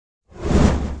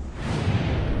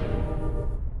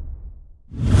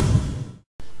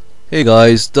Hey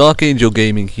guys, Dark Angel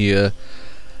Gaming here,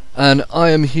 and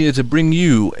I am here to bring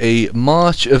you a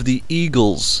March of the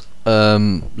Eagles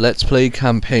Let's Play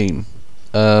campaign.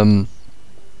 For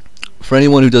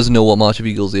anyone who doesn't know what March of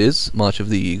Eagles is, March of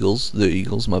the Eagles,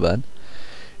 my bad.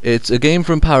 It's a game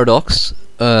from Paradox,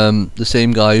 the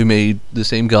same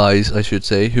guys, I should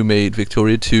say, who made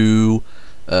Victoria 2,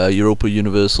 Europa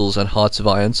Universals, and Hearts of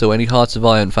Iron. So any Hearts of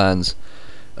Iron fans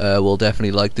will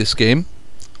definitely like this game.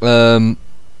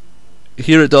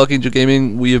 Here at Dark Angel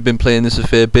Gaming, we have been playing this a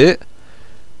fair bit,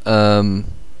 and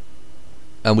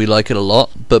we like it a lot,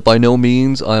 but by no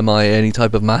means am I any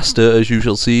type of master. As you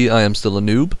shall see, I am still a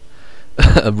noob,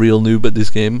 a real noob at this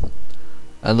game,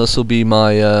 and this will be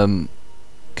my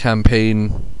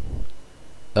campaign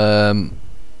to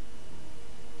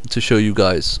show you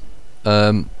guys.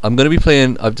 I've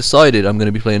decided I'm going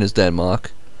to be playing as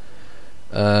Denmark.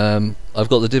 I've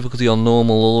got the difficulty on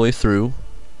normal all the way through.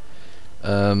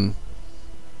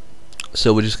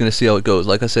 So we're just going to see how it goes.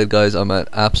 Like I said, guys, I'm an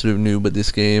absolute noob at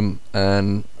this game,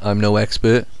 and I'm no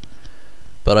expert.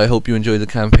 But I hope you enjoy the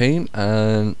campaign,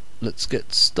 and let's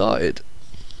get started.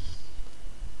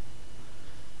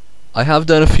 I have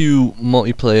done a few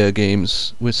multiplayer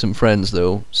games with some friends,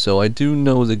 though, so I do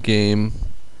know the game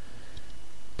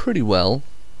pretty well.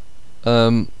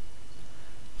 For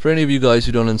any of you guys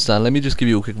who don't understand, let me just give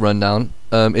you a quick rundown.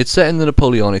 It's set in the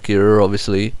Napoleonic era,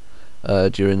 obviously.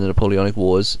 During the Napoleonic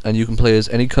Wars, and you can play as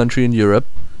any country in Europe.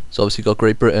 So obviously got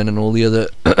Great Britain and all the other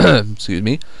excuse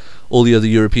me, all the other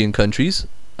European countries,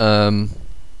 and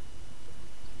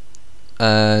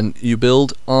you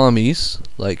build armies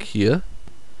like here,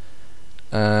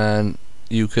 and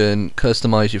you can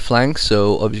customize your flanks.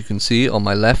 So as you can see, on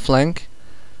my left flank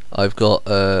I've got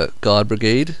a guard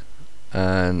brigade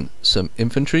and some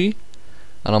infantry,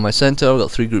 and on my center I've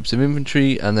got 3 groups of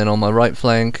infantry, and then on my right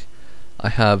flank I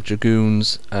have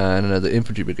dragoons and another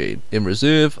infantry brigade. In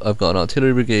reserve, I've got an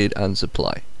artillery brigade and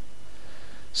supply.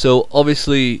 So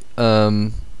obviously,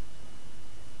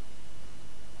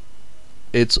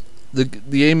 it's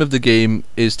the aim of the game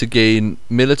is to gain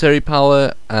military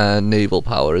power and naval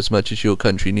power as much as your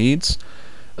country needs.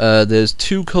 There's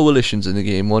 2 coalitions in the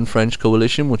game: one French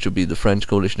coalition, which will be the French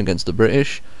coalition against the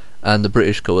British, and the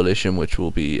British coalition, which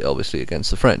will be obviously against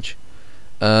the French.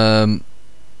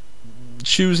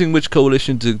 Choosing which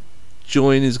coalition to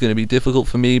join is going to be difficult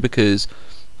for me, because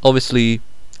obviously,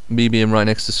 me being right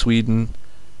next to Sweden,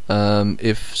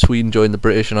 if Sweden join the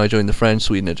British and I join the French,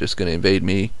 Sweden are just going to invade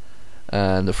me,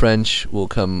 and the French will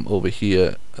come over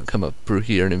here, come up through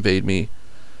here and invade me.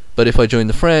 But if I join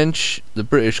the French, the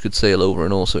British could sail over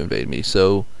and also invade me.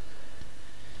 So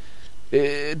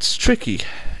it's tricky.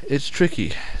 It's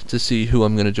tricky to see who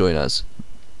I'm going to join as.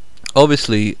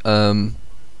 Obviously,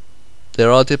 there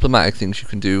are diplomatic things you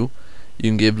can do.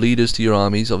 You can give leaders to your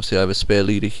armies. Obviously I have a spare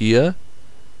leader here,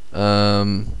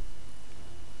 and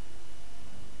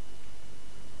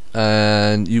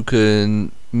you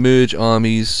can merge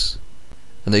armies,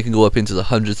 and they can go up into the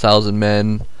 100,000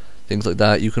 men, things like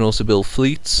that. You can also build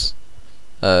fleets.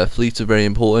 Fleets are very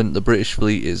important. The British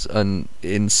fleet is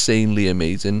insanely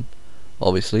amazing,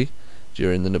 obviously,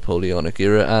 during the Napoleonic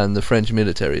era, and the French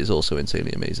military is also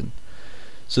insanely amazing.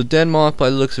 So Denmark, by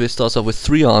the looks of it, starts off with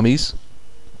 3 armies,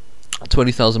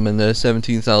 20,000 men there,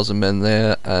 17,000 men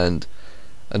there, and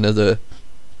another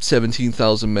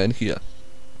 17,000 men here.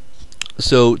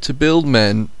 So to build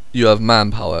men, you have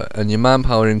manpower, and your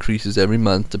manpower increases every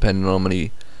month depending on how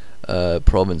many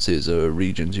provinces or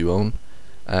regions you own.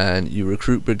 And you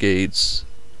recruit brigades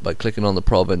by clicking on the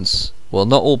province. Well,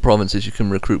 not all provinces you can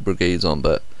recruit brigades on,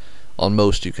 but on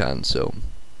most you can. So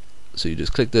you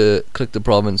just click the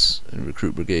province and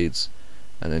recruit brigades,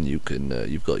 and then you can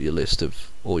you've got your list of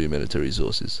all your military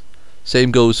resources. Same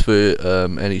goes for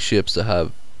any ships that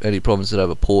have any province that have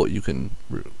a port. You can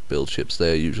build ships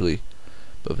there usually,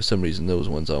 but for some reason those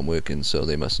ones aren't working, so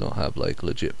they must not have like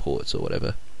legit ports or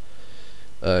whatever.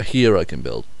 Here I can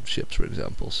build ships, for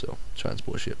example, so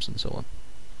transport ships and so on.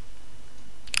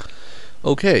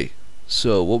 Okay,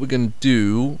 so what we're gonna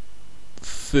do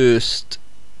first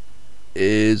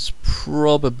is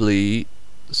probably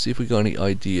see if we got any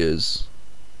ideas.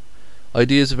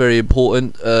 Ideas are very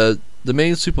important. The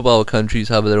main superpower countries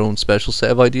have their own special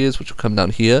set of ideas, which will come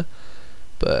down here,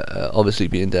 but obviously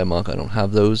being Denmark I don't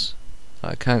have those.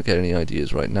 I can't get any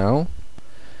ideas right now.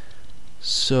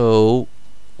 So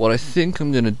what I think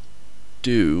I'm gonna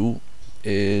do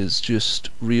is just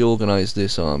reorganize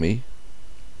this army.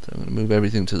 So I'm gonna move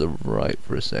everything to the right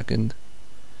for a second.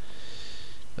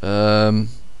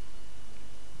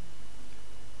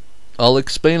 I'll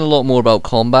explain a lot more about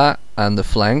combat and the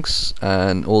flanks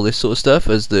and all this sort of stuff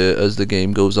as the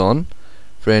game goes on.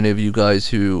 for any of you guys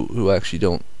who actually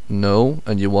don't know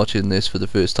and you're watching this for the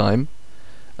first time.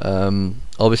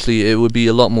 Obviously it would be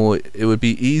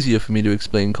easier for me to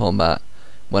explain combat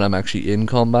when I'm actually in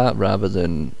combat rather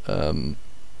than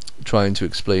trying to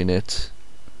explain it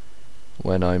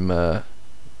when I'm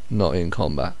not in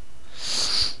combat.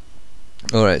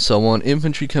 Alright, so I want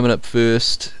infantry coming up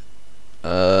first.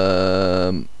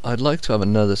 I'd like to have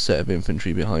another set of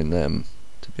infantry behind them,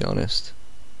 to be honest.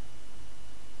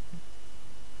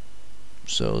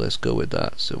 So let's go with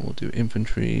that. So we'll do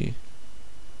infantry,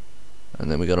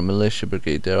 and then we got a militia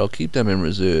brigade there. I'll keep them in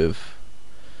reserve.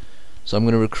 So I'm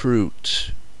going to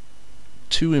recruit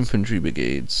 2 infantry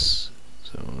brigades.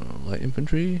 So light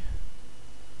infantry.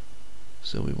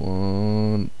 So we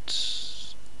want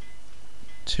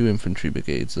 2 infantry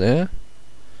brigades there.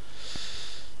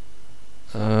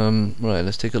 Right,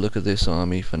 let's take a look at this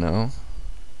army for now.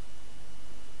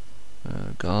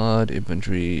 Guard,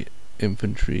 infantry,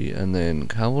 and then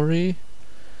cavalry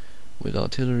with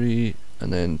artillery,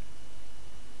 and then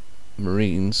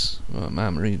marines. Oh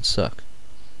man, marines suck.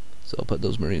 So I'll put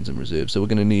those marines in reserve. So we're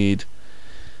going to need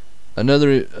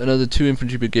another 2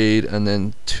 infantry brigade and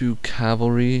then 2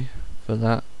 cavalry for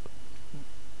that.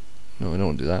 No, I don't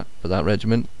want to do that for that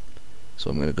regiment.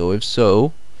 So I'm going to go with,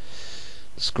 so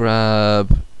let's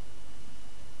grab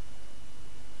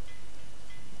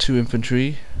 2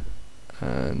 infantry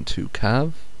and 2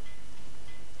 cav.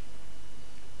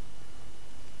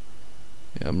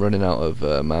 Yeah, I'm running out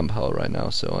of manpower right now,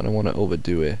 so I don't want to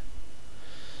overdo it.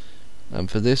 And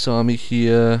for this army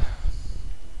here,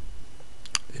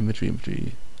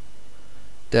 infantry,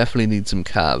 definitely need some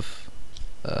cav.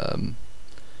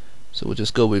 So we'll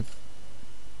just go with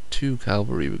 2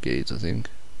 cavalry brigades, I think.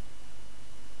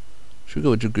 Should we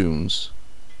go with dragoons?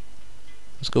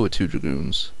 Let's go with 2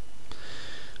 dragoons.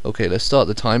 Okay, let's start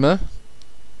the timer.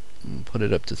 Put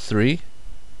it up to 3.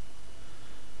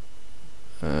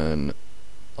 And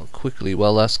I'll quickly,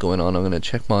 while that's going on, I'm going to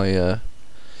check my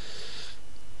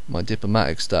my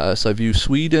diplomatic status. I view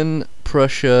Sweden,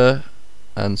 Prussia,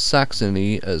 and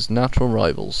Saxony as natural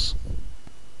rivals.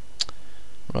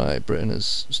 Right, Britain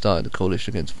has started a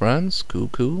coalition against France. Cool,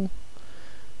 cool.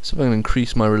 So I'm going to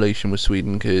increase my relation with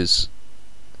Sweden, because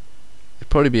it'd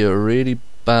probably be a really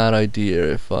bad idea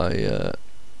if I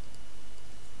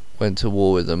went to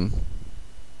war with them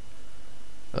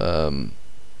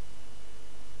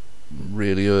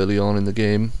really early on in the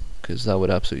game, because that would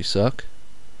absolutely suck.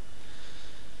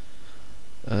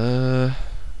 The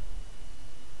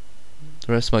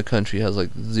rest of my country has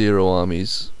like 0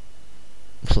 armies.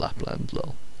 Lapland,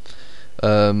 lol.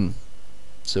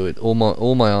 So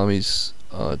all my armies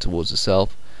are towards the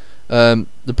south.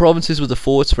 The provinces with the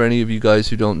forts, for any of you guys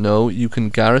who don't know, you can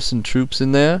garrison troops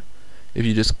in there. If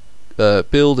you just click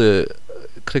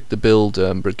the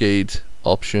build brigade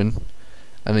option,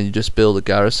 and then you just build a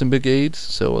garrison brigade,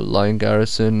 so a line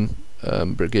garrison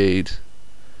brigade,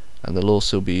 and there'll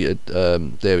also be a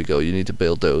there we go, you need to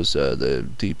build those, the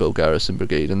depot garrison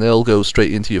brigade, and they'll go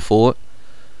straight into your fort.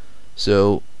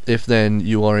 So if then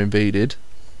you are invaded,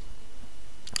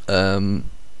 you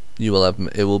will have,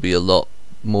 it will be a lot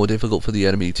more difficult for the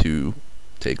enemy to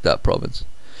take that province.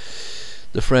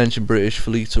 The French and British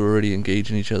fleets are already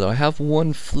engaging each other. I have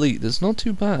 1 fleet that's not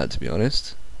too bad, to be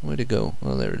honest. Where'd it go?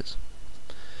 Oh, there it is.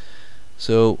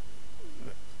 So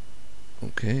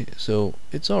okay, so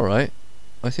it's alright.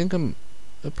 I think I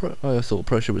thought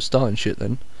Prussia was starting shit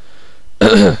then.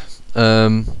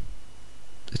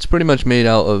 It's pretty much made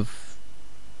out of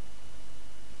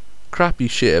crappy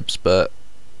ships, but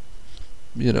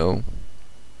you know,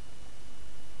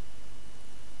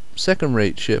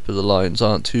 second-rate ship of the lines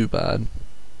aren't too bad.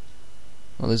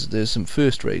 Well, there's some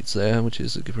first rates there, which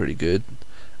is pretty good,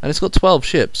 and it's got 12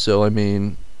 ships. So I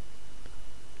mean,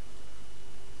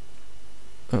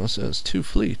 oh, so it's 2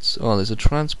 fleets. Oh, there's a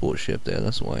transport ship there.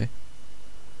 That's why.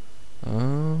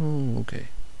 Oh, okay.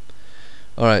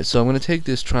 Alright, so I'm going to take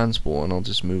this transport and I'll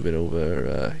just move it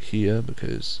over here,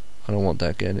 because I don't want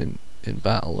that getting in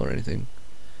battle or anything.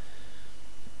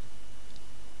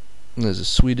 And there's a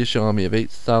Swedish army of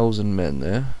 8,000 men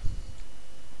there.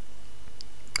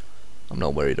 I'm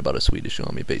not worried about a Swedish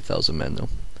army of 8,000 men though.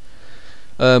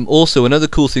 Also, another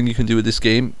cool thing you can do with this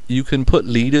game, you can put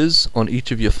leaders on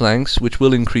each of your flanks, which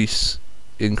will increase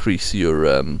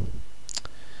your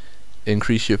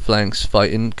flanks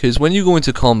fighting. Because when you go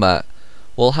into combat,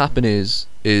 what'll happen is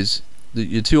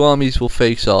your 2 armies will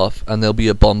face off, and there'll be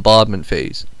a bombardment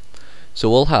phase. So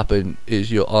what'll happen is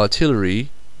your artillery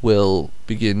will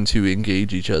begin to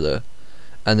engage each other,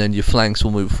 and then your flanks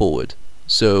will move forward.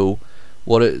 So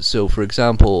for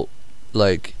example,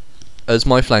 like as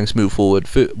my flanks move forward,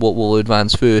 what will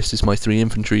advance first is my 3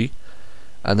 infantry,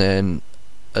 and then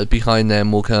behind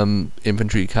them will come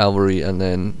infantry, cavalry, and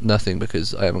then nothing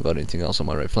because I haven't got anything else on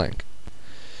my right flank.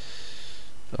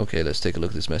 Okay, let's take a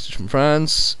look at this message from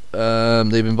France.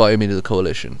 They've invited me to the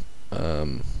coalition.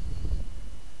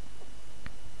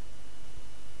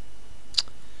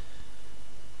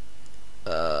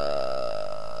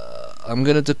 I'm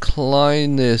gonna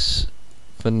decline this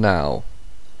for now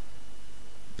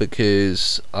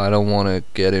because I don't want to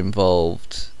get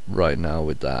involved right now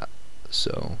with that.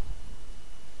 So,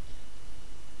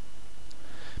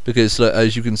 because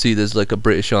as you can see, there's like a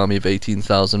British army of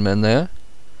 18,000 men there.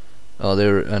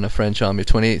 And a French army of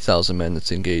 28,000 men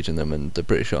that's engaging them, and the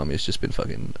British army has just been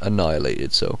fucking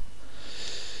annihilated. So,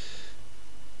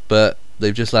 but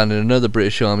they've just landed another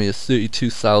British army of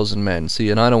 32,000 men. See,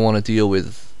 and I don't want to deal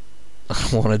with. I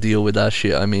don't want to deal with that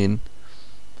shit. I mean,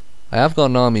 I have got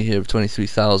an army here of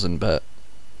 23,000, but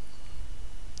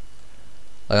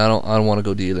like, I don't want to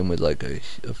go dealing with like a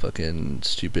fucking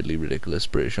stupidly ridiculous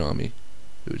British army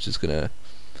who's just gonna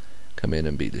come in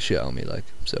and beat the shit out of me. Like,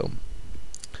 so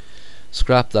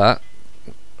scrap that.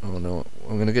 Oh no,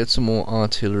 I'm gonna get some more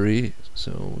artillery.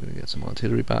 So we're gonna get some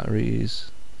artillery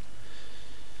batteries.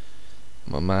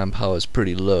 My manpower is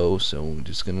pretty low, so I'm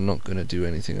just not gonna do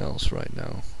anything else right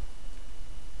now.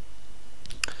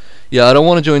 Yeah, I don't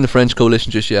want to join the French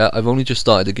coalition just yet. I've only just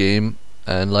started the game,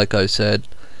 and like I said,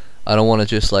 I don't want to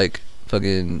just like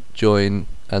fucking join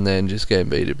and then just get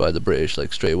invaded by the British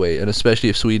like straight away. And especially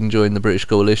if Sweden join the British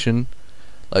coalition,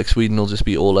 like Sweden will just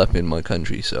be all up in my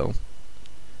country. So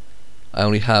I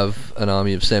only have an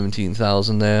army of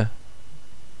 17,000 there,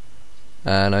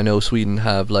 and I know Sweden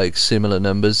have like similar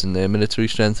numbers in their military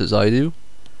strength as I do.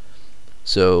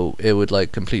 So it would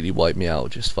like completely wipe me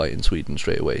out just fighting Sweden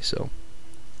straight away. So.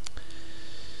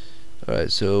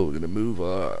 Alright, so we're gonna move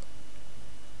our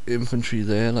infantry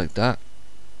there like that.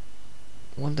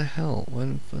 What the hell?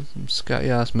 When some scatty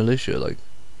ass militia, like,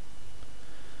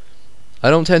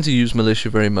 I don't tend to use militia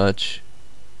very much,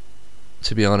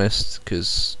 to be honest,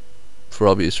 because for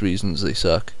obvious reasons they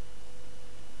suck.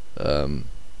 But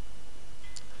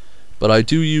I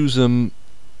do use them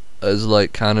as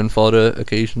like cannon fodder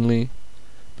occasionally,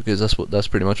 because that's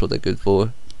pretty much what they're good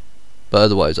for. But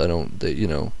otherwise, I don't. You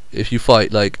know, if you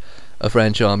fight like a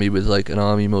French army with like an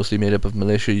army mostly made up of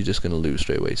militia, you're just gonna lose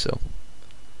straight away. So,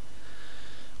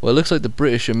 well, it looks like the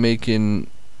British are making,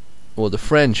 or the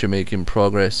French are making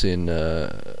progress in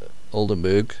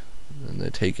Oldenburg, and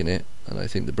they're taking it. And I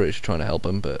think the British are trying to help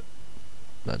them, but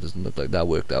that doesn't look like that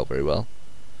worked out very well.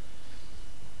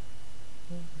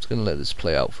 I'm just gonna let this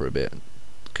play out for a bit,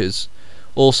 because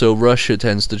also Russia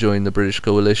tends to join the British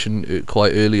coalition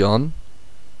quite early on.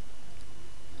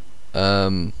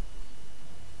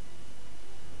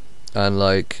 And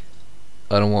like,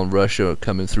 I don't want Russia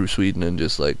coming through Sweden and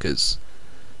just like, cause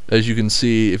as you can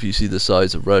see, if you see the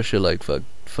size of Russia, like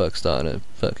fuck starting a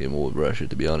fucking war with Russia,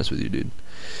 to be honest with you, dude.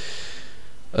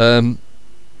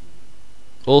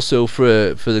 Also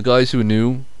for the guys who are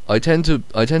new, I tend to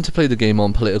play the game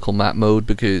on political map mode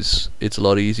because it's a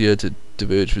lot easier to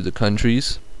diverge through the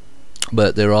countries.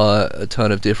 But there are a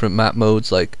ton of different map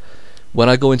modes. Like when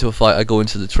I go into a fight, I go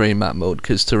into the terrain map mode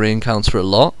because terrain counts for a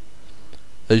lot.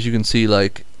 As you can see,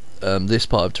 like this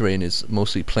part of terrain is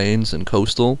mostly plains and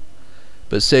coastal.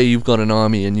 But say you've got an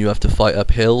army and you have to fight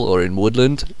uphill or in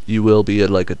woodland, you will be at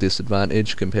like a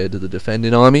disadvantage compared to the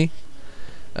defending army.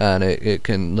 And it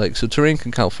can, like, so terrain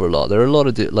can count for a lot. There are a lot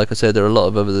of like I said, there are a lot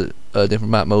of other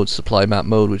different map modes. Supply map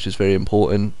mode, which is very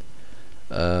important.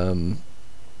 What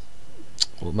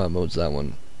map mode's that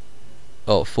one?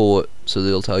 Oh, fort. So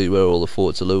they'll tell you where all the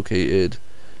forts are located.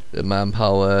 The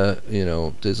manpower, you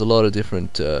know, there's a lot of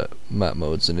different map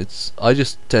modes, and I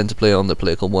just tend to play on the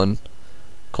political one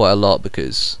quite a lot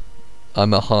because I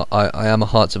am a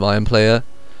Hearts of Iron player,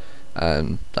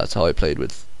 and that's how I played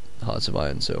with Hearts of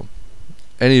Iron. So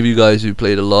any of you guys who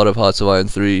played a lot of Hearts of Iron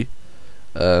 3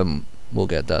 will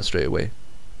get that straight away.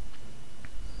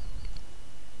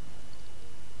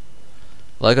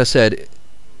 Like I said,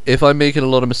 if I'm making a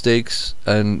lot of mistakes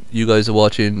and you guys are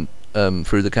watching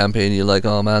through the campaign, you're like,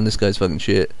 oh man, this guy's fucking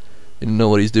shit, he didn't know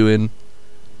what he's doing,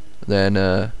 then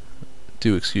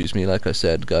do excuse me. Like I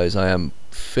said, guys, I am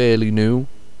fairly new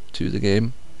to the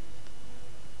game,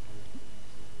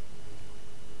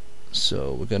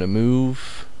 so we're gonna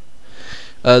move.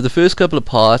 The first couple of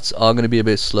parts are going to be a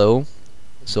bit slow,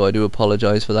 so I do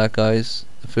apologize for that, guys.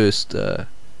 The first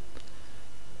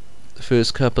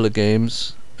couple of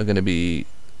games are going to be,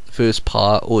 the first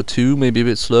part or two maybe a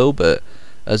bit slow, but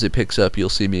as it picks up, you'll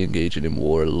see me engaging in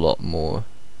war a lot more.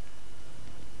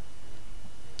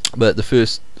 But the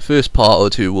first part or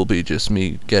two will be just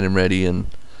me getting ready and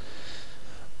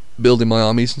building my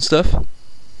armies and stuff.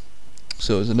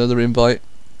 So there's another invite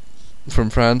from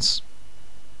France.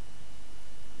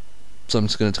 So I'm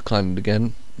just going to decline it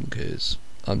again because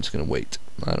I'm just going to wait.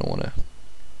 I don't want to,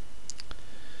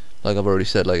 like I've already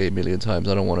said like 8 million times,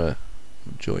 I don't want to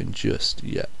join just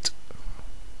yet.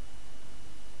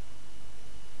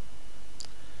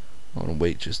 I want to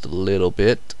wait just a little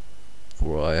bit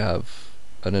before I have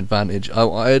an advantage.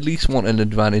 I at least want an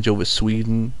advantage over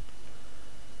Sweden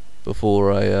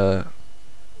before I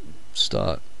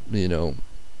start,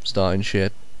 starting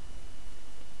shit.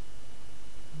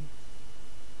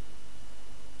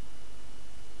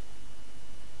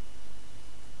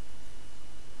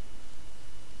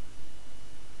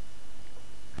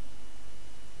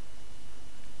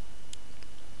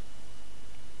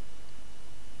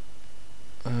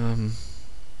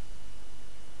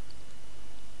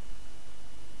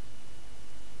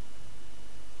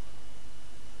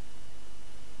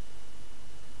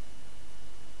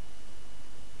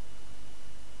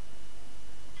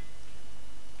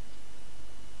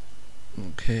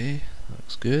 Okay,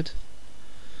 looks good.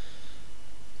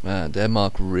 Man,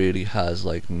 Denmark really has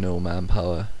like no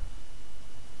manpower.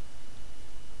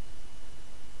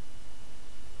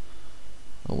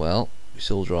 Oh well, we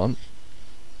soldier on.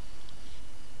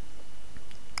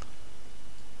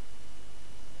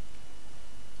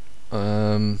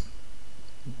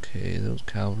 Okay, those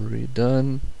cavalry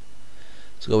done.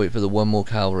 Let's go wait for the one more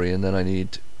cavalry, and then I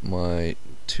need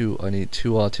two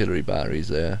artillery batteries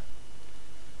there.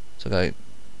 So I got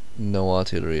no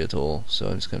artillery at all, so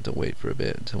I'm just going to have to wait for a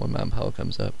bit until my manpower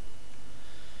comes up.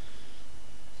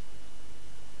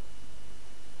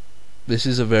 This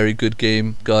is a very good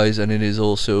game, guys, and it is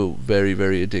also very,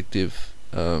 very addictive.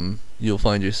 You'll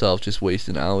find yourself just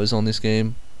wasting hours on this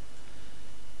game.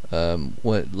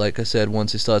 Like I said,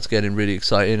 once it starts getting really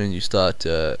exciting and you start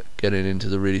getting into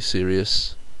the really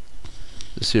serious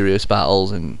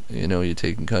battles, and you're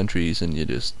taking countries and you're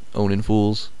just owning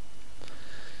fools,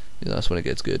 that's when it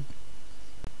gets good.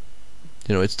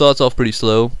 It starts off pretty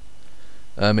slow,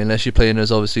 unless you're playing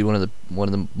as obviously one of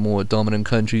the more dominant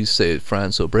countries, say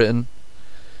France or Britain.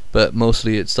 But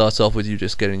mostly it starts off with you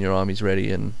just getting your armies ready,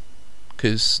 and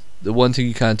because the one thing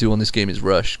you can't do on this game is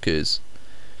rush, because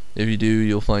if you do,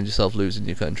 you'll find yourself losing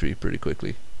your country pretty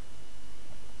quickly.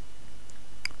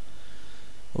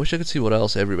 I wish I could see what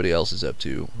else everybody else is up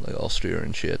to, like Austria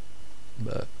and shit,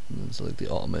 but it's like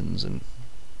the Ottomans and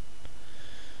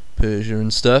Persia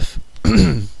and stuff.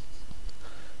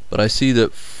 But I see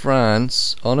that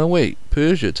France, oh no wait,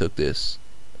 Persia took this.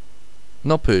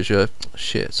 Not Persia,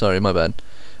 shit, sorry, my bad.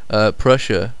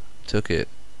 Prussia took it.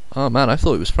 Oh man, I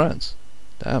thought it was France.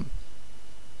 Damn.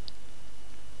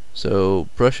 So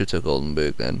Prussia took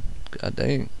Oldenburg then. God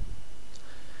dang.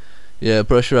 Yeah,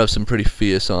 Prussia have some pretty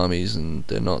fierce armies, and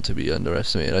they're not to be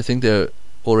underestimated. I think they're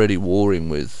already warring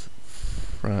with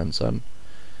France. I'm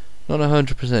not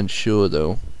 100% sure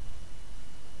though.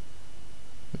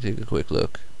 Let me take a quick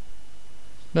look.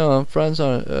 No,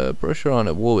 Prussia aren't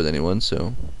at war with anyone,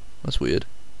 so that's weird.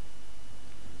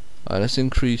 Alright, let's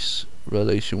increase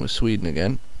relation with Sweden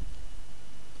again.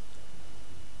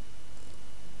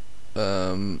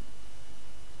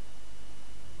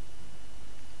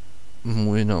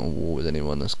 We're not at war with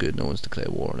anyone, that's good. No one's declared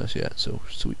war on us yet, so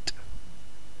sweet.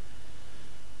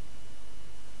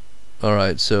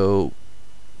 Alright, so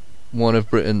one of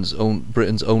Britain's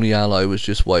only ally was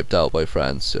just wiped out by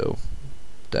France, so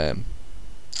damn.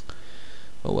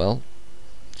 Oh well,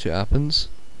 shit happens,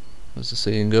 as the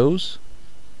saying goes.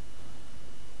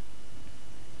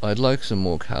 I'd like some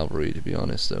more cavalry, to be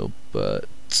honest though, but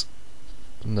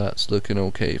that's looking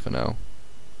okay for now.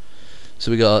 So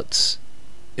we got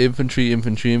infantry,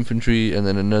 and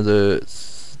then another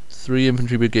 3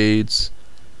 infantry brigades,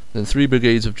 then 3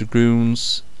 brigades of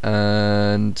dragoons,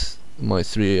 and my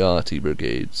 3 arty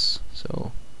brigades.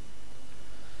 So,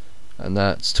 and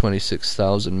that's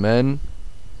 26,000 men.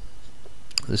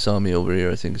 This army over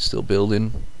here I think is still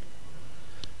building.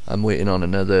 I'm waiting on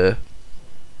another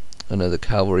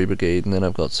cavalry brigade, and then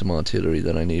I've got some artillery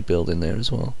that I need building there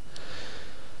as well.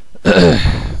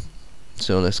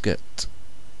 So let's get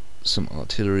some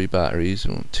artillery batteries.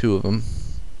 We want 2 of them.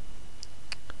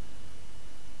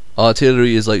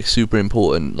 Artillery is like super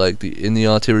important. Like in the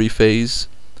artillery phase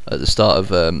at the start of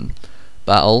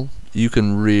battle, you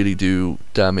can really do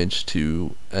damage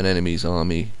to an enemy's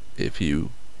army if you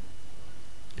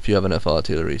have enough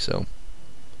artillery. So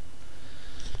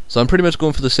I'm pretty much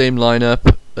going for the same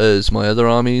lineup as my other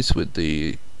armies, with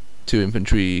the 2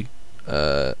 infantry,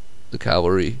 the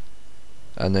cavalry,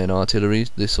 and then artillery.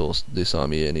 This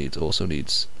army here also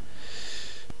needs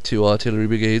 2 artillery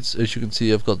brigades. As you can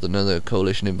see, I've got another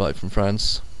coalition invite from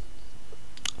France,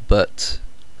 but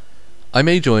I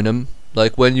may join them.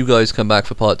 Like, when you guys come back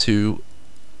for part 2,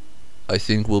 I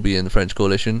think we'll be in the French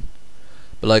coalition,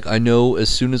 but like, I know as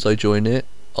soon as I join it,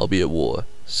 I'll be at war.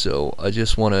 So I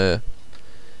just wanna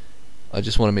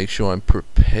make sure I'm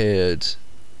prepared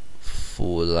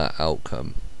for that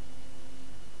outcome.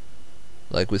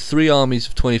 Like, with 3 armies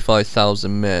of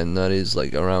 25,000 men, that is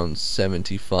like around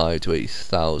 75 to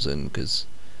 80,000, because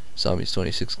this army's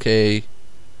 26k,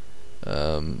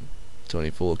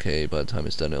 24k. By the time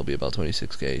it's done, it'll be about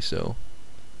 26k. So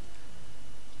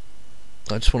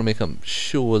I just want to make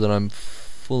sure that I'm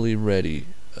fully ready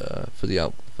for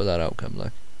that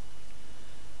outcome.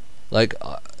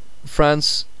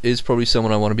 France is probably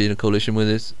someone I want to be in a coalition with,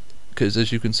 it because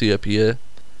as you can see up here,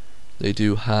 they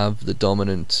do have the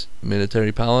dominant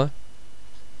military power,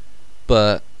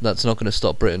 but that's not going to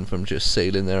stop Britain from just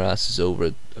sailing their asses over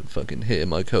and fucking hitting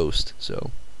my coast. So,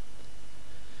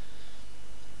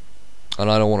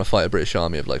 and I don't want to fight a British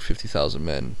army of like 50,000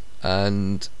 men,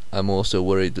 and I'm also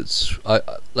worried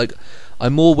that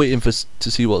I'm more waiting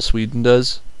to see what Sweden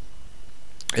does.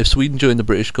 If Sweden joined the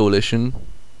British coalition,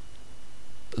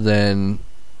 then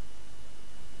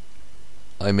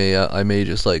I may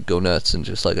just like go nuts and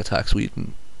just like attack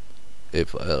Sweden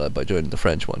if by joining the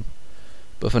French one.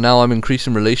 But for now, I'm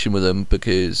increasing relation with them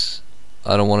because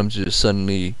I don't want them to just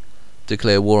suddenly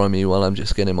declare war on me while I'm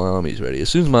just getting my armies ready. As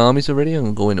soon as my armies are ready, I'm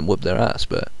gonna go in and whoop their ass.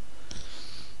 But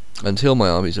until my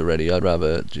armies are ready, I'd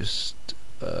rather just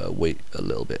wait a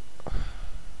little bit.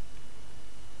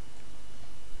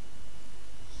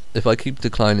 If I keep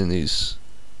declining these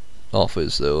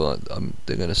offers, though,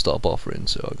 they're going to stop offering,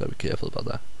 so I've got to be careful about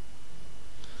that.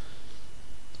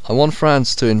 I want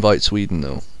France to invite Sweden,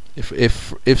 though.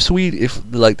 If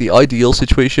like, the ideal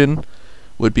situation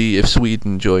would be if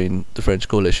Sweden joined the French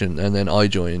coalition and then I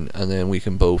join, and then we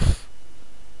can both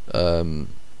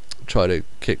try to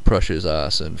kick Prussia's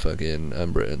ass and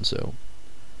Britain. So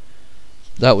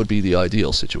that would be the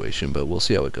ideal situation, but we'll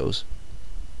see how it goes.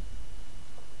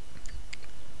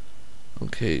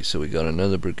 Okay, so we got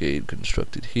another brigade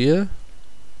constructed here.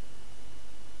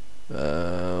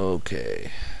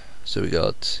 Okay, so we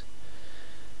got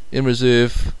in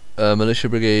reserve militia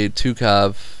brigade, 2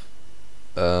 cav,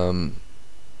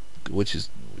 which is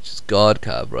guard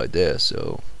cav right there.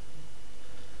 So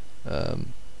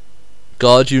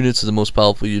guard units are the most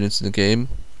powerful units in the game.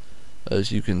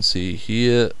 As you can see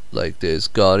here, like, there's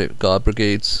guard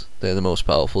brigades. They're the most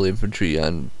powerful infantry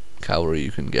and cavalry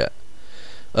you can get.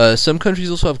 Some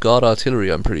countries also have guard artillery,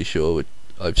 I'm pretty sure, which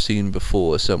I've seen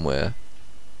before somewhere.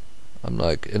 I'm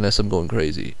like, unless I'm going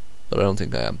crazy, but I don't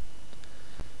think I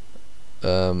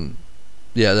am.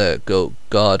 Yeah, there, go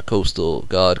guard coastal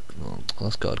guard. Oh,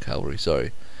 that's guard cavalry,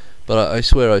 sorry, but I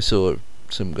swear I saw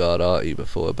some guard arty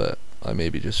before, but I may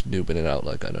be just noobing it out,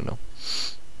 like, I don't know.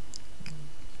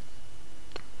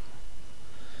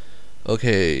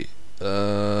 Okay.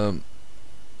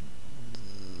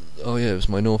 Oh yeah, it was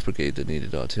my North Brigade that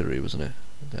needed artillery, wasn't it?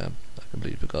 Damn, I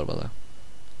completely forgot about that.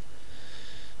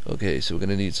 Okay, so we're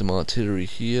gonna need some artillery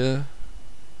here.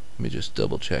 Let me just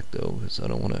double check though, because I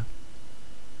don't wanna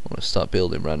start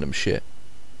building random shit.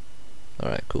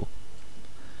 Alright, cool.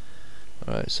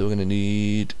 Alright, so we're gonna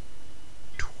need.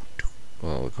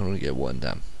 Oh, we can only get 1,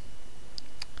 damn.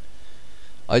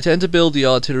 I tend to build the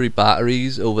artillery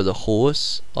batteries over the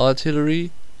horse artillery.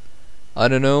 I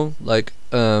don't know, like,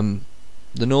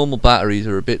 the normal batteries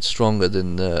are a bit stronger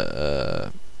than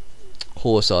the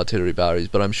horse artillery batteries,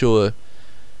 but I'm sure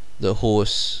the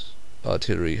horse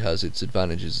artillery has its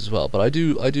advantages as well. But I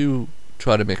do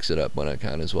try to mix it up when I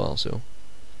can as well. So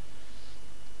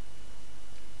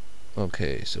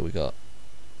okay, so we got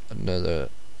another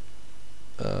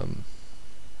so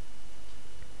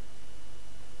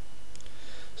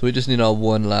we just need our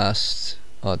one last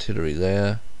artillery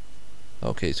there.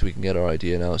 Okay, so we can get our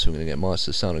idea now, so we're going to get March to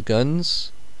the Sound of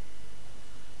Guns.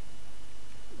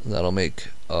 That'll make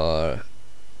our,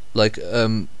 like,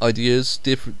 ideas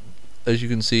different. As you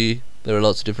can see, there are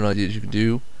lots of different ideas you can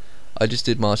do. I just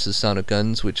did March to the Sound of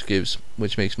Guns, which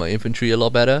makes my infantry a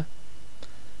lot better.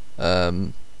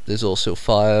 There's also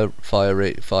fire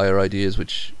ideas,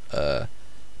 which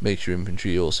makes your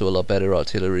infantry also a lot better.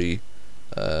 Artillery,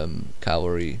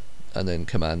 cavalry, and then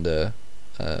commander.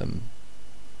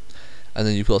 And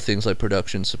then you've got things like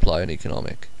production, supply, and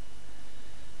economic.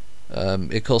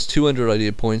 It costs 200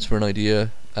 idea points for an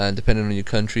idea, and depending on your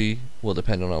country, will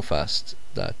depend on how fast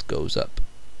that goes up.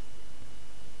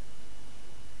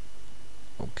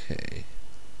 Okay.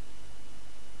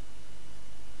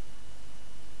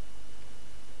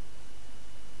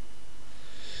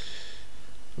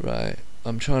 Right,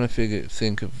 I'm trying to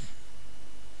think of.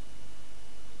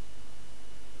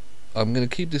 I'm gonna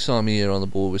keep this army here on the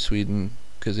board with Sweden,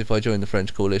 because if I join the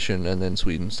French coalition and then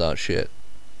Sweden starts shit,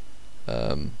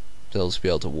 they'll just be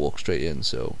able to walk straight in.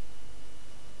 So,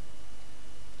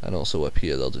 and also up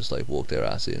here they'll just like walk their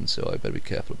ass in. So I better be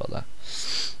careful about that.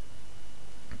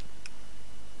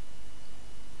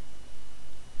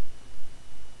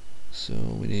 So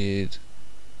we need.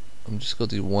 I'm just got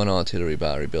to do one artillery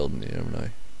battery building here, haven't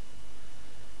I?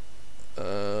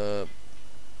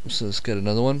 So let's get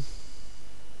another one.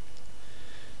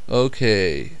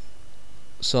 Okay,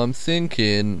 so I'm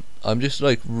thinking, I'm just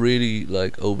like really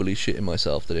like overly shitting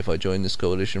myself that if I join this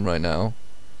coalition right now,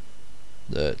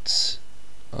 that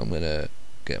I'm gonna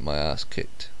get my ass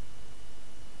kicked.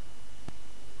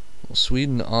 Well,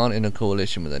 Sweden aren't in a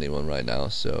coalition with anyone right now,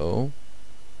 so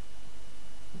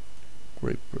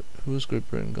who's Great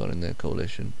Britain got in their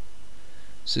coalition?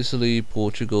 Sicily,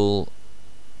 Portugal.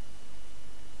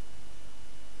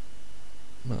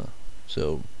 No.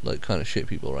 So, like, kind of shit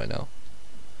people right now.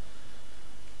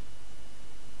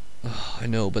 Oh, I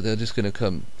know, but they're just gonna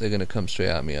come. They're gonna come straight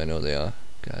at me. I know they are.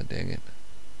 God dang it.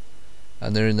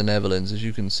 And they're in the Netherlands, as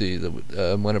you can see.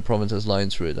 When a province has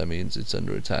lines through it, that means it's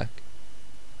under attack.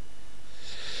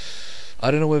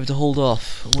 I don't know whether to hold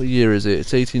off. What year is it?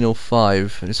 It's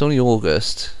 1805, and it's only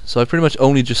August. So I pretty much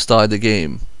only just started the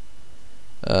game.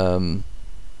 It's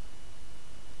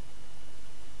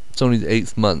only the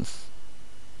 8th month.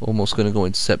 Almost going to go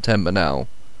into September now,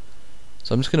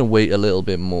 so I'm just going to wait a little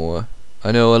bit more.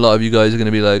 I know a lot of you guys are going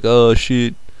to be like, oh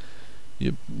shit,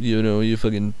 you know, you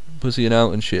fucking pussying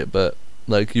out and shit, but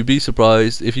like, you'd be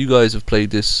surprised if you guys have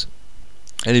played this.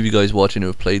 Any of you guys watching who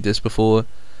have played this before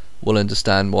will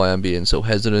understand why I'm being so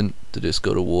hesitant to just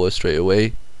go to war straight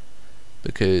away,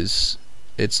 because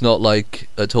it's not like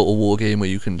a Total War game where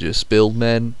you can just build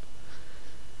men.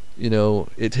 You know,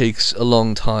 it takes a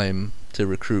long time to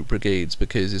recruit brigades,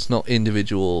 because it's not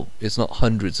individual, it's not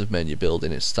hundreds of men you're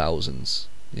building, it's thousands.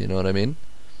 You know what I mean?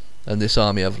 And this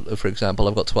army, for example,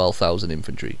 I've got 12,000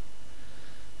 infantry.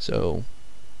 So,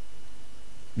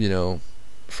 you know,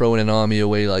 throwing an army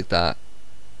away like that,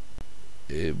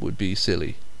 it would be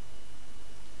silly.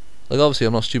 Like, obviously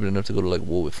I'm not stupid enough to go to like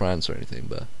war with France or anything,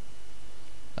 but,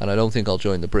 and I don't think I'll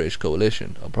join the British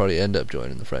coalition. I'll probably end up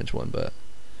joining the French one, but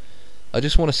I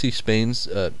just want to see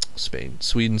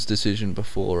Sweden's decision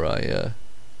before I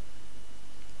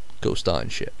go starting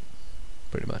shit,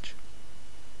 pretty much.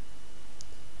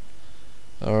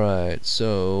 Alright,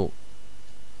 so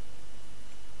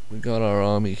we got our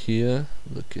army here,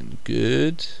 looking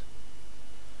good.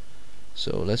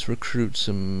 So let's recruit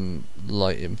some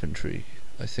light infantry,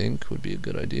 I think would be a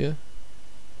good idea.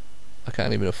 I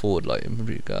can't even afford light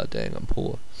infantry, god dang, I'm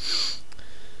poor.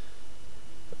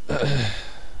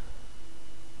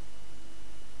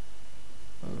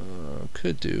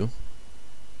 Could do.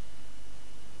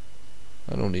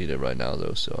 I don't need it right now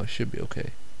though, so I should be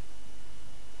okay.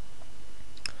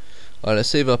 Alright, let's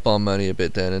save up our money a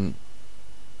bit then, and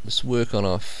let's work on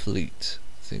our fleet.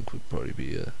 I think would probably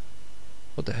be a...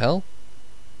 What the hell?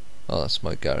 Oh, that's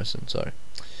my garrison, sorry.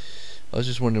 I was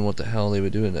just wondering what the hell they were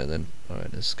doing there then.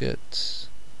 Alright, let's get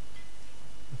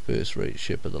the first rate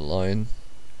ship of the line.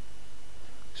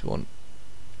 Just want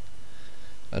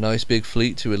a nice big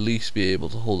fleet to at least be able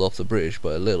to hold off the British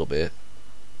by a little bit.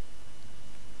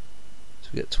 So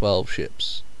we get 12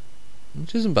 ships,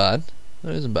 which isn't bad.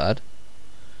 That isn't bad.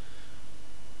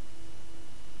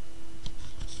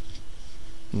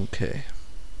 Okay.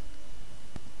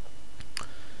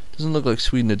 Doesn't look like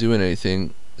Sweden are doing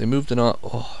anything. They moved an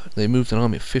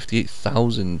army of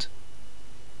 58,000.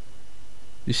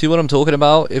 You see what I'm talking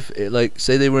about? If like,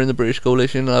 say they were in the British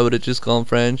coalition, I would have just gone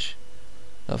French.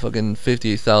 A fucking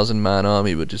 58,000 man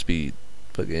army would just be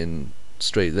fucking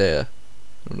straight there.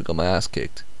 I would have got my ass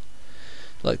kicked.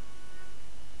 Like,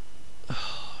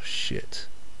 oh shit.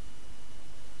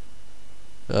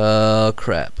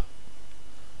 Crap.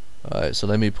 Alright, so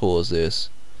let me pause this.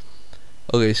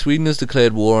 Okay, Sweden has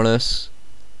declared war on us,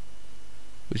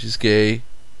 which is gay.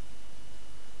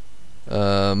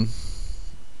 My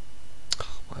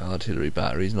artillery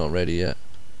battery's not ready yet.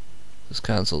 Let's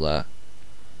cancel that.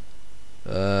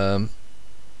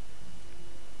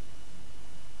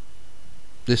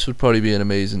 This would probably be an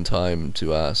amazing time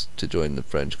to ask to join the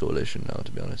French coalition now,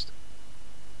 to be honest.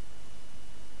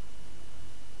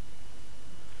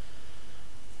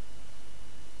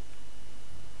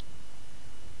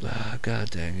 Ah,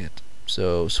 god dang it.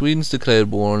 So Sweden's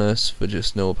declared war on us for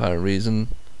just no apparent reason,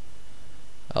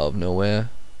 out of nowhere,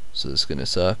 so this is gonna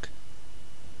suck.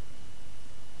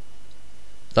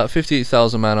 That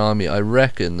 58,000 man army, I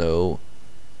reckon though,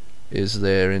 is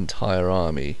their entire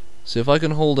army. So if I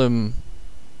can hold them,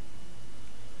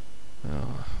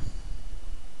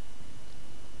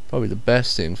 probably the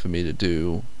best thing for me to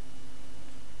do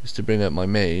is to bring up my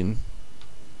main.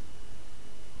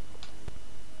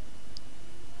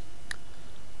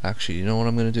 Actually, you know what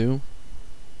I'm gonna do?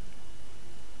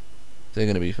 They're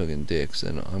gonna be fucking dicks,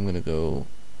 and I'm gonna go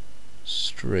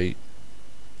straight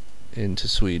into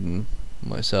Sweden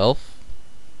myself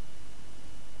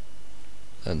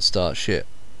and start shit.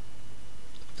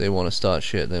 If they want to start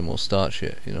shit, then we'll start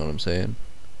shit, you know what I'm saying?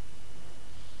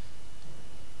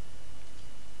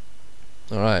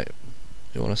 Alright,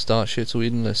 you want to start shit,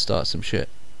 Sweden? Let's start some shit.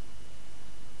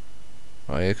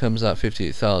 Alright, here comes that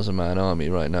 58,000 man army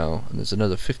right now, and there's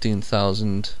another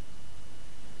 15,000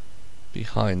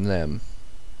 behind them.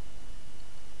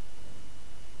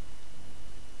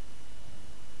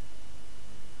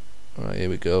 Alright, here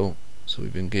we go. So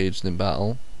we've engaged in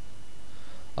battle.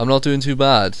 I'm not doing too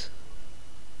bad.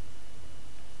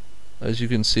 As you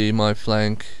can see, my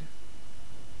flanks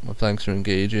are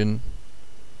engaging.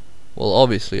 Well,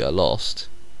 obviously I lost.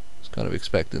 I was kind of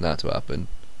expecting that to happen.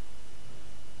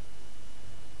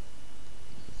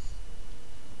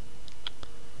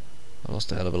 I lost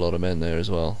a hell of a lot of men there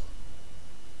as well.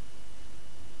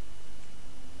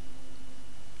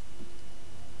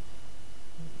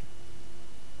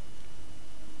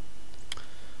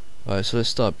 Alright, so let's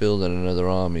start building another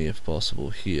army if possible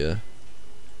here.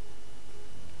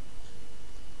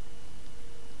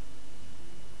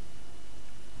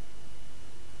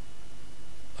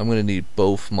 I'm gonna need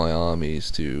both my armies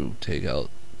to take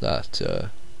out that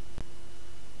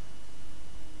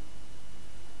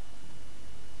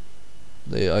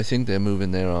I think they're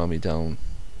moving their army down.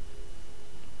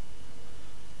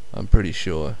 I'm pretty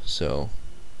sure, so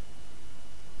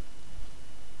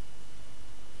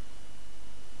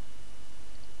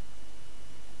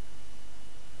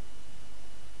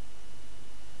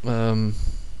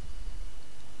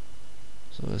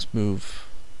so let's move.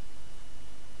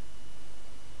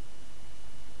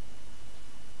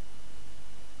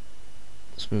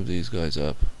 Let's move these guys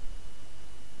up.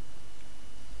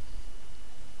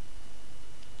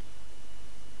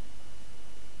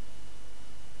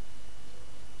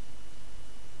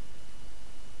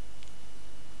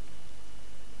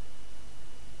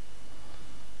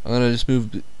 I'm gonna just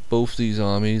move both these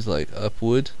armies like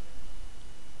upward.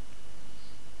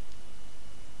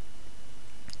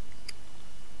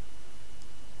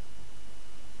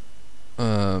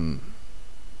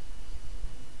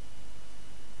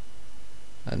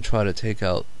 And try to take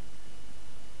out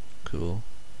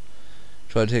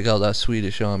try to take out that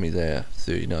Swedish army there,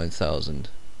 39,000.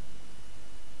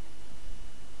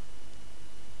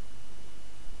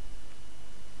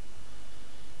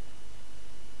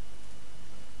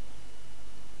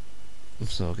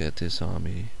 So I'll get this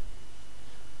army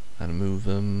and move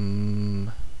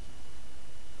them.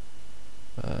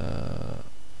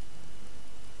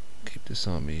 Keep this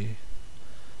army.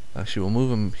 Actually, we'll move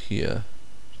them here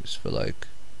just for like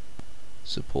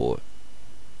support.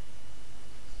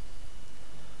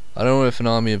 I don't know if an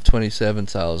army of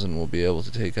 27,000 will be able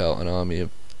to take out an army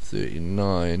of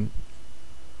 39,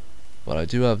 but I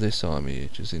do have this army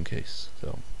just in case.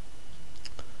 So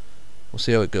we'll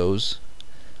see how it goes.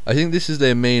 I think this is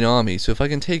their main army, so if I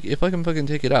can fucking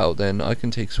take it out, then I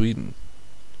can take Sweden.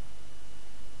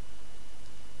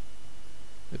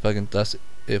 If I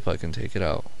can take it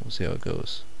out. We'll see how it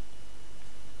goes.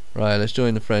 Right, let's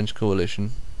join the French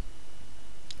coalition.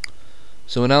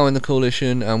 So we're now in the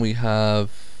coalition, and we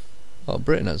have, well,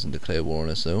 Britain hasn't declared war on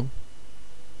us though.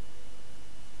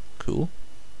 Cool.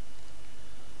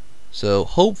 So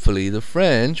hopefully the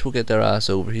French will get their ass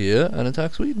over here and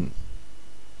attack Sweden.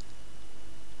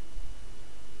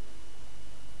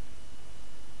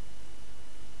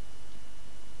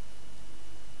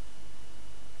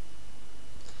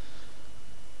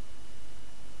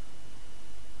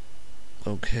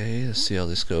 Okay, let's see how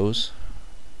this goes.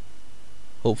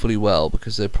 Hopefully well,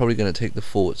 because they're probably going to take the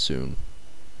fort soon.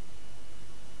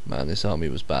 Man, this army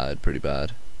was bad, pretty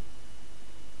bad.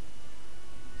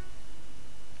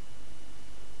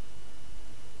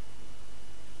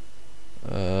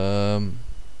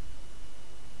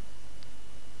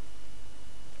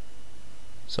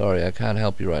 Sorry, I can't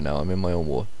help you right now. I'm in my own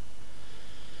war.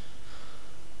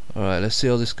 Alright, let's see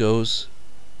how this goes.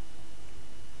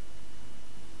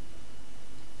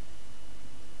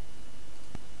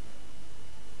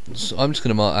 So I'm just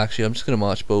gonna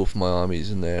march both my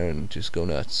armies in there and just go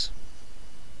nuts.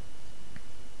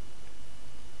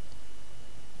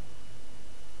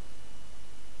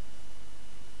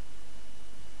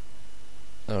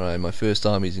 Alright, my first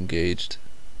army's engaged.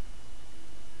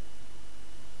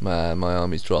 Man, my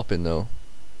army's dropping though.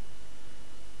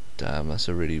 Damn, that's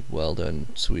a really well done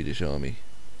Swedish army.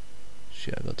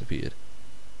 Shit, I got defeated.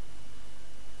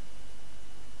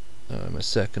 My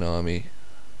second army.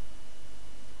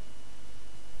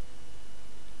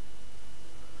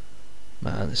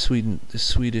 Man, the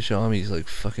Swedish army is like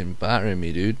fucking battering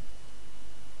me, dude.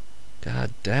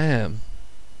 God damn.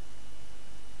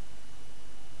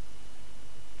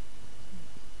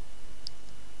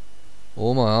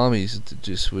 All my armies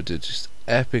were just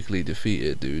epically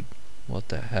defeated, dude. What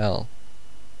the hell?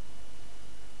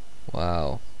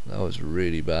 Wow, that was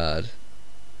really bad.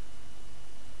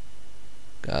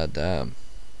 God damn.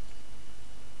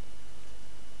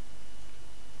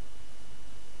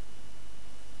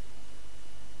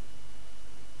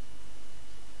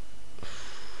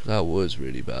 That was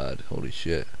really bad. Holy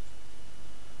shit.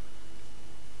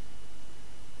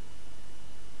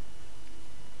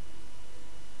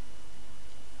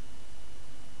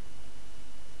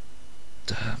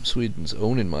 Damn, Sweden's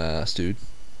owning my ass, dude.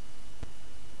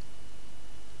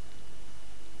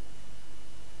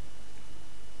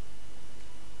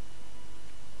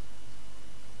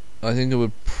 I think it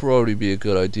would probably be a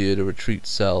good idea to retreat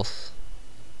south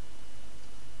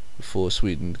before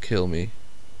Sweden kill me.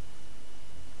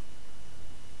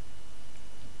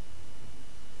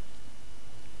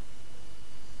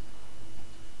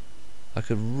 I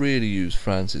could really use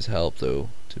France's help though,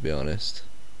 to be honest.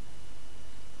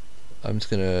 I'm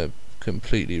just gonna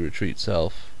completely retreat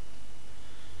south.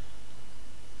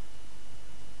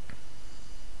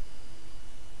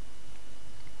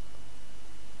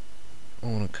 I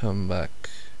wanna come back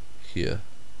here.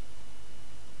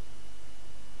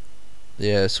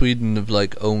 Yeah, Sweden have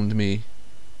like owned me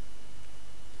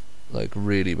like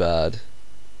really bad,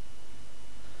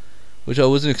 which I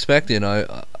wasn't expecting. I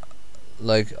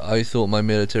thought my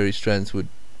military strength would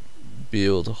be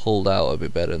able to hold out a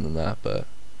bit better than that, but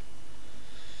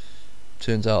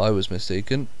turns out I was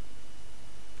mistaken.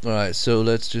 Alright, so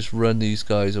let's just run these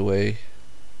guys away.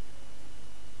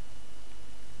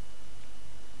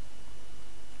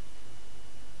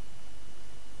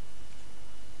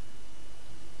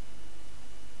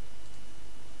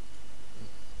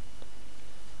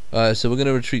 Alright, so we're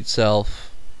gonna retreat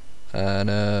south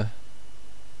and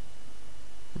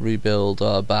rebuild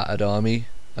our battered army,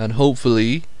 and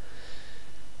hopefully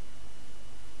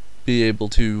be able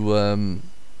to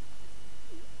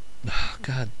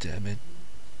God damn it.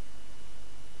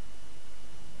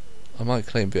 I might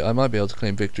be able to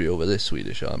claim victory over this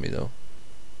Swedish army though.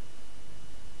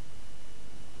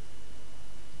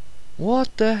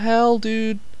 What the hell,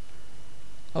 dude?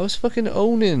 I was fucking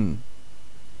owning.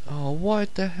 Oh,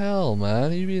 what the hell,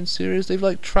 man? Are you being serious? They've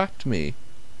like trapped me.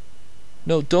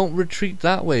 No, don't retreat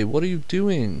that way. What are you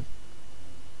doing?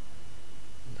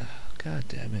 God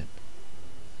damn it.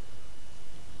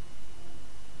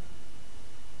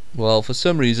 Well, for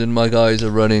some reason my guys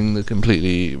are running the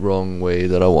completely wrong way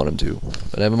that I want them to.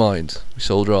 But never mind. We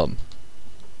soldier on.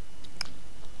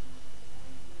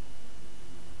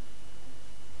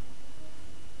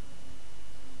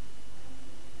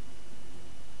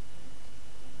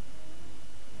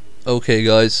 Okay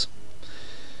guys,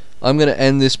 I'm going to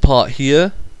end this part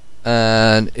here,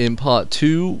 and in part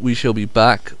 2 we shall be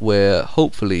back where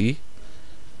hopefully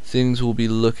things will be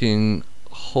looking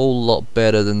a whole lot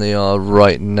better than they are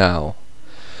right now.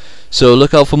 So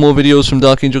look out for more videos from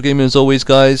Dark Angel Gaming as always,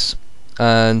 guys,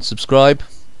 and subscribe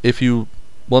if you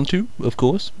want to, of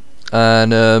course,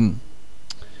 and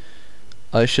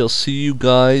I shall see you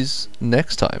guys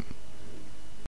next time.